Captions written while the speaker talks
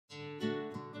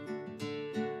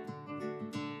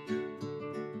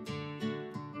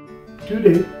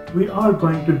Today we are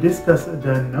going to discuss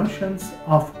the notions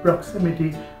of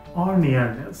proximity or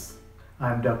nearness.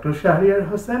 I am Dr. Shahriar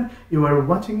Hossain. You are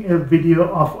watching a video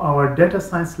of our data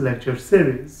science lecture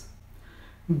series.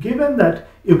 Given that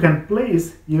you can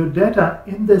place your data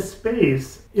in the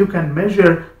space, you can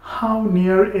measure how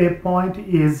near a point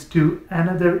is to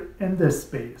another in the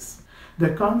space.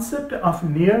 The concept of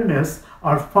nearness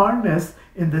or farness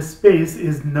in the space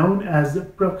is known as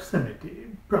proximity.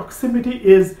 Proximity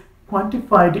is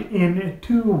quantified in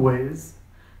two ways: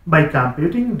 by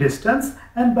computing distance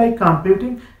and by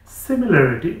computing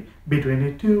similarity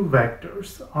between two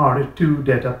vectors or two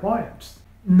data points.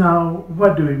 Now,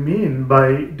 what do we mean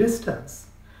by distance?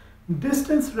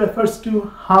 Distance refers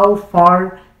to how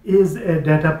far is a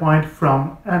data point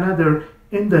from another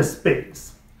in the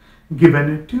space.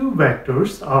 Given two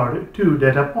vectors or two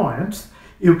data points,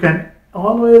 you can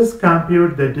always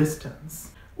compute the distance.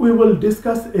 We will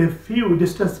discuss a few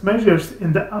distance measures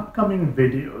in the upcoming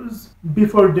videos.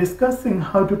 Before discussing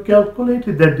how to calculate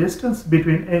the distance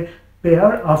between a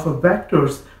pair of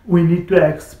vectors, we need to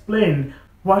explain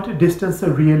what distance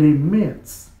really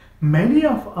means. Many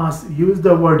of us use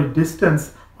the word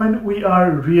distance when we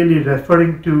are really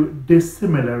referring to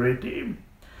dissimilarity.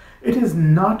 It is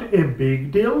not a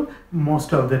big deal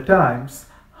most of the times.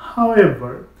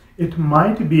 However, it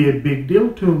might be a big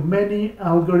deal to many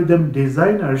algorithm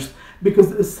designers because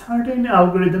certain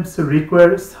algorithms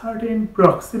require certain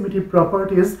proximity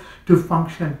properties to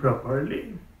function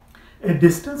properly. A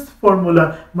distance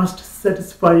formula must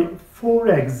satisfy four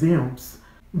axioms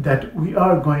that we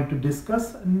are going to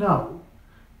discuss now.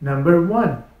 Number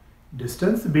one,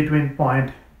 distance between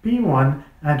point P1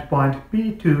 and point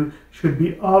P2 should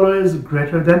be always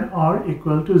greater than or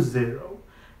equal to 0.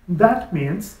 That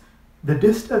means the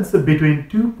distance between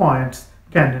 2 points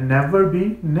can never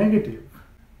be negative.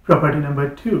 Property number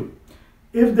 2.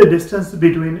 If the distance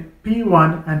between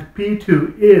P1 and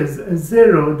P2 is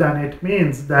 0, then it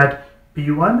means that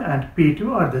P1 and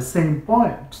P2 are the same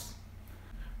points.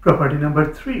 Property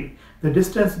number 3. The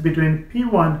distance between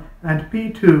P1 and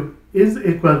P2 is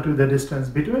equal to the distance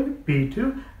between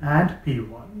P2 and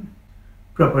P1.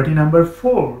 Property number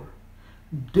 4.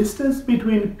 Distance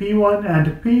between P1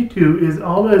 and P2 is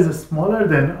always smaller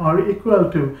than or equal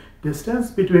to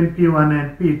distance between P1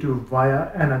 and P2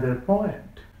 via another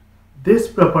point. This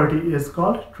property is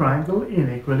called triangle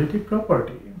inequality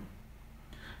property.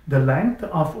 The length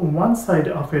of one side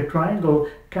of a triangle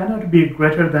cannot be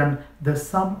greater than the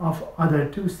sum of other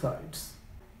two sides.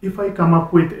 If I come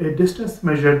up with a distance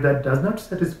measure that does not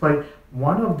satisfy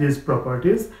one of these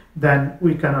properties, then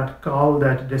we cannot call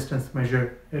that distance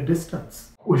measure a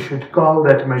distance. We should call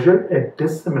that measure a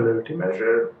dissimilarity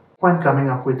measure. When coming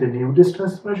up with a new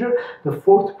distance measure, the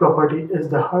fourth property is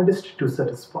the hardest to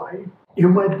satisfy. You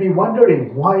might be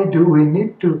wondering, why do we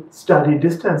need to study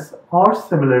distance or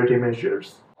similarity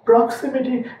measures?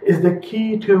 Proximity is the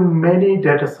key to many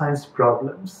data science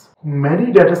problems.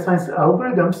 Many data science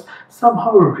algorithms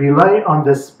somehow rely on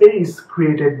the space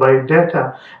created by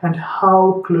data and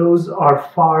how close or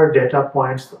far data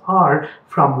points are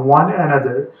from one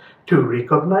another to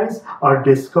recognize or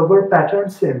discover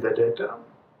patterns in the data.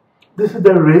 This is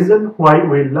the reason why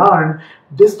we learn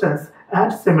distance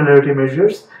and similarity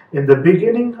measures in the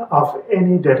beginning of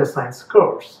any data science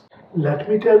course. Let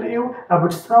me tell you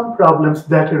about some problems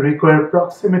that require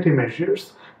proximity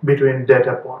measures between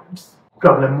data points.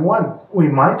 Problem 1. We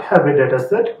might have a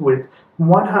dataset with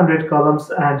 100 columns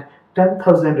and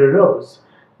 10,000 rows.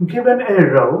 Given a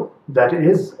row, that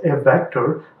is a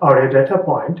vector or a data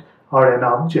point or an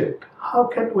object, how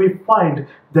can we find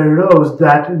the rows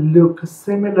that look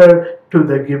similar to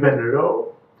the given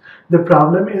row? The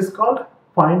problem is called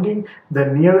finding the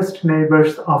nearest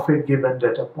neighbors of a given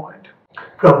data point.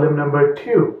 Problem number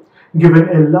 2. Given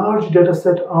a large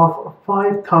dataset of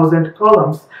 5,000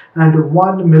 columns and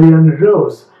 1 million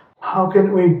rows, how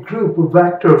can we group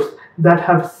vectors that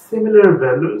have similar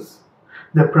values?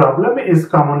 The problem is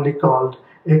commonly called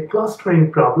a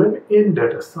clustering problem in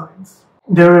data science.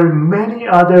 There are many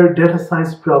other data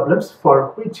science problems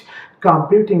for which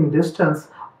computing distance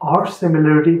or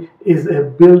similarity is a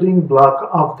building block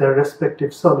of the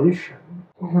respective solution.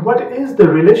 What is the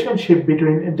relationship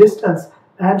between distance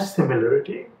and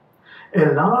similarity?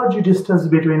 A large distance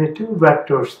between two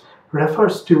vectors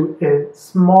refers to a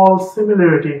small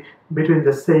similarity between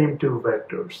the same two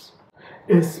vectors.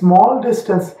 A small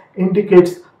distance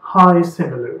indicates high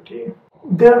similarity.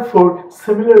 Therefore,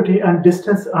 similarity and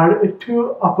distance are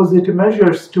two opposite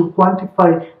measures to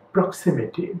quantify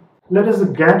proximity. Let us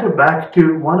get back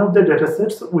to one of the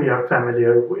datasets we are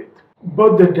familiar with.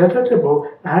 Both the data table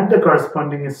and the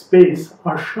corresponding space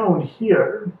are shown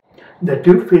here. The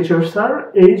two features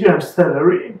are age and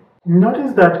salary.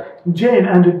 Notice that Jane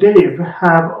and Dave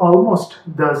have almost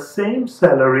the same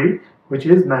salary, which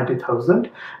is 90,000,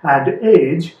 and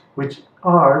age, which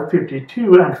are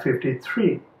 52 and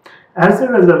 53. As a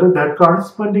result, the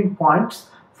corresponding points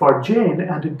for Jane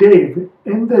and Dave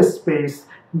in the space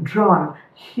drawn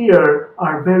here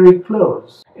are very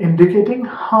close, indicating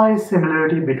high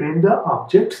similarity between the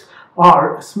objects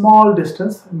or small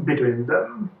distance between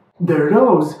them. The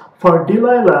rows for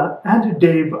Delilah and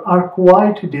Dave are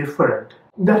quite different.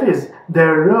 That is,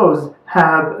 their rows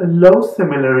have low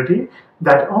similarity.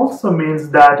 That also means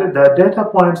that the data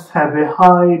points have a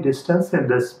high distance in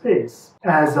the space,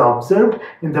 as observed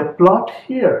in the plot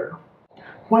here.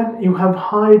 When you have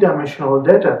high-dimensional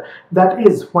data, that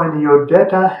is, when your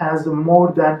data has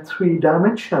more than 3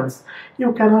 dimensions,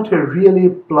 you cannot really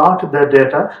plot the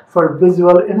data for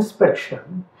visual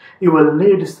inspection. You will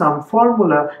need some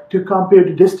formula to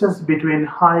compute distance between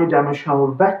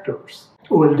high-dimensional vectors.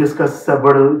 We will discuss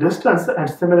several distance and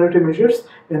similarity measures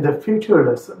in the future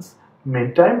lessons.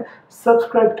 Meantime,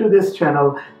 subscribe to this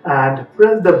channel and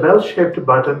press the bell-shaped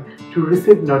button to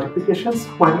receive notifications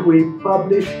when we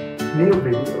publish new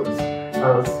videos.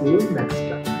 I'll see you next time.